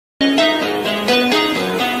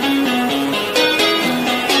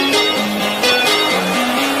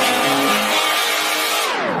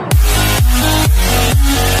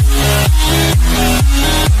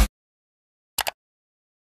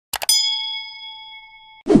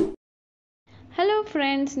Hello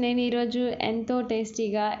friends, నేను ఈరోజు ఎంతో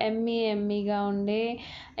టేస్టీగా ఎమ్మీగా ఉండే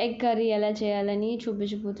ఎగ్ కర్రీ ఎలా చేయాలని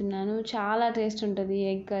చూపించబోతున్నాను. చాలా టేస్ట్ ఉంటుంది ఈ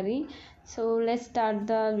egg curry. So let's start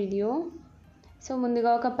the video. So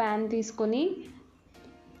ముందుగా ఒక ప్యాన్ తీసుకొని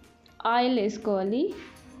ఆయిల్ వేసుకోవాలి.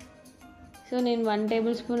 సో నేను 1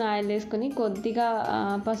 టేబుల్ స్పూన్ ఆయిల్ వేసుకొని కొద్దిగా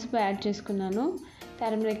పసుపు యాడ్ చేసుకున్నాను,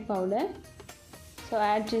 టర్మరిక్ పౌడర్. సో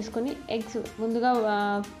యాడ్ చేసుకొని ఎగ్స్ ముందుగా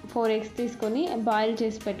 4 ఎగ్స్ తీసుకొని బాయిల్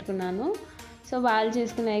చేసి పెట్టుకున్నాను. సో బాయిల్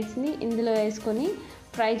చేసుకున్న ఎగ్స్ని ఇందులో వేసుకొని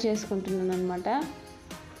ఫ్రై చేసుకుంటున్నాను అనమాట.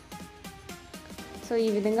 సో ఈ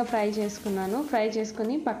విధంగా ఫ్రై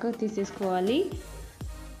చేసుకొని పక్కకు తీసేసుకోవాలి.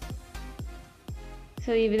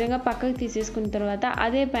 సో ఈ విధంగా పక్కకు తీసేసుకున్న తర్వాత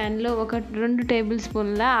అదే ప్యాన్లో ఒక 2 టేబుల్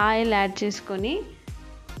స్పూన్ల ఆయిల్ యాడ్ చేసుకొని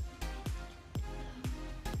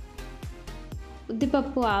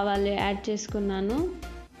ఉద్దిపప్పు ఆవాలు యాడ్ చేసుకున్నాను.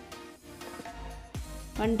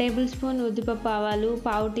 1 టేబుల్ స్పూన్ ఉద్దిపప్పు ఆవాలు,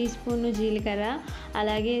 1/2 టీ స్పూన్ జీలకర్ర,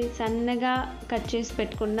 అలాగే సన్నగా కట్ చేసి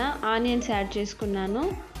పెట్టుకున్న ఆనియన్స్ యాడ్ చేసుకున్నాను.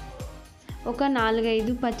 ఒక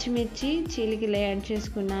 4-5 పచ్చిమిర్చి చీలికలు యాడ్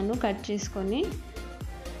చేసుకున్నాను కట్ చేసుకొని.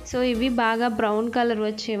 సో ఇవి బాగా బ్రౌన్ కలర్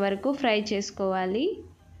వచ్చే వరకు ఫ్రై చేసుకోవాలి.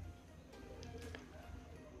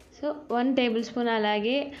 సో 1 టేబుల్ స్పూన్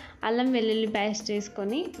అలాగే అల్లం వెల్లుల్లి పేస్ట్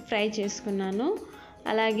వేసుకొని ఫ్రై చేసుకున్నాను.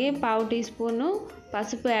 అలాగే 1/2 టీ స్పూను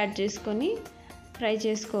పసుపు యాడ్ చేసుకొని ఫ్రై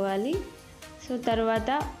చేసుకోవాలి. సో తర్వాత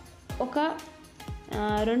ఒక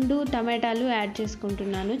 2 టమాటాలు యాడ్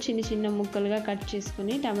చేసుకుంటున్నాను, చిన్న ముక్కలుగా కట్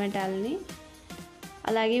చేసుకుని టమాటాలని.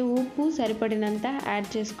 అలాగే ఉప్పు సరిపడినంత యాడ్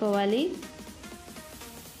చేసుకోవాలి.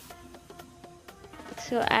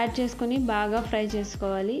 సో యాడ్ చేసుకొని బాగా ఫ్రై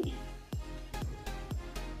చేసుకోవాలి.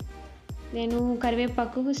 నేను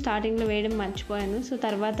కరివేపాకు స్టార్టింగ్లో వేయడం మర్చిపోయాను, సో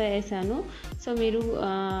తర్వాత వేసాను. సో మీరు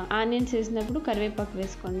ఆనియన్స్ వేసినప్పుడు కరివేపాకు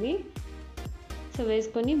వేసుకోండి. సో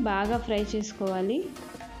వేసుకొని బాగా ఫ్రై చేసుకోవాలి.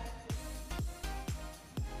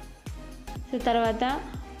 సో తర్వాత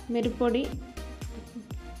మిరప్పొడి,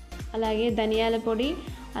 అలాగే ధనియాల పొడి,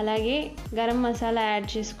 అలాగే గరం మసాలా యాడ్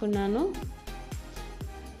చేసుకున్నాను.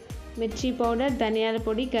 మిర్చి పౌడర్, ధనియాల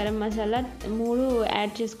పొడి, గరం మసాలా 3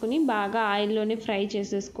 యాడ్ చేసుకుని బాగా ఆయిల్లోనే ఫ్రై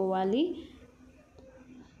చేసేసుకోవాలి.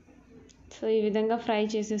 సో ఈ విధంగా ఫ్రై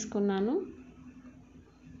చేసేసుకున్నాను.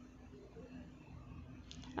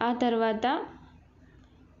 ఆ తర్వాత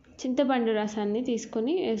చింతపండు రసాన్ని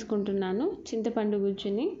తీసుకొని వేసుకుంటున్నాను, చింతపండు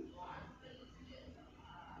గుజ్జుని.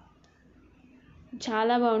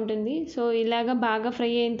 చాలా బాగుంటుంది. సో ఇలాగ బాగా ఫ్రై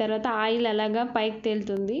అయిన తర్వాత ఆయిల్ అలాగా పైకి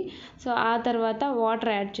తేలుతుంది. సో ఆ తర్వాత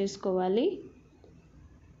వాటర్ యాడ్ చేసుకోవాలి.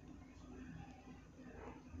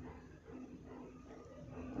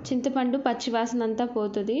 చింతపండు పచ్చివాసన అంతా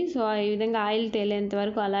పోతుంది. సో ఈ విధంగా ఆయిల్ తేలేంత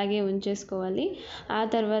వరకు అలాగే ఉంచేసుకోవాలి. ఆ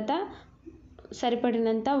తర్వాత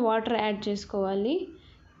సరిపడినంత వాటర్ యాడ్ చేసుకోవాలి.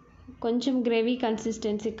 కొంచెం గ్రేవీ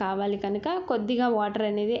కన్సిస్టెన్సీ కావాలి కనుక కొద్దిగా వాటర్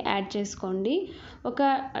అనేది యాడ్ చేసుకోండి. ఒక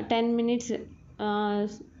 10 మినిట్స్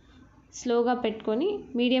స్లోగా పెట్టుకొని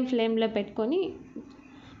మీడియం ఫ్లేమ్లో పెట్టుకొని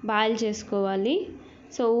బాయిల్ చేసుకోవాలి.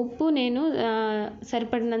 సో ఉప్పు నేను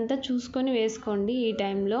సరిపడినంత చూసుకొని వేసుకోండి ఈ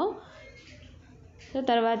టైంలో. సో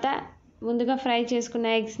తర్వాత ముందుగా ఫ్రై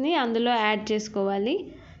చేసుకున్న ఎగ్స్ని అందులో యాడ్ చేసుకోవాలి.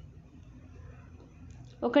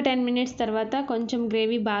 ఒక 10 మినిట్స్ తర్వాత కొంచెం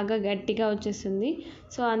గ్రేవీ బాగా గట్టిగా వచ్చేస్తుంది.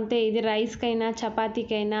 సో అంతే, ఇది రైస్కైనా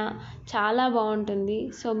చపాతీకైనా చాలా బాగుంటుంది.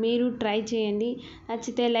 సో మీరు ట్రై చేయండి.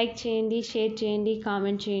 నచ్చితే లైక్ చేయండి, షేర్ చేయండి,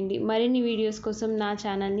 కామెంట్ చేయండి. మరిన్ని వీడియోస్ కోసం నా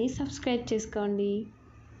ఛానల్ని సబ్స్క్రైబ్ చేసుకోండి.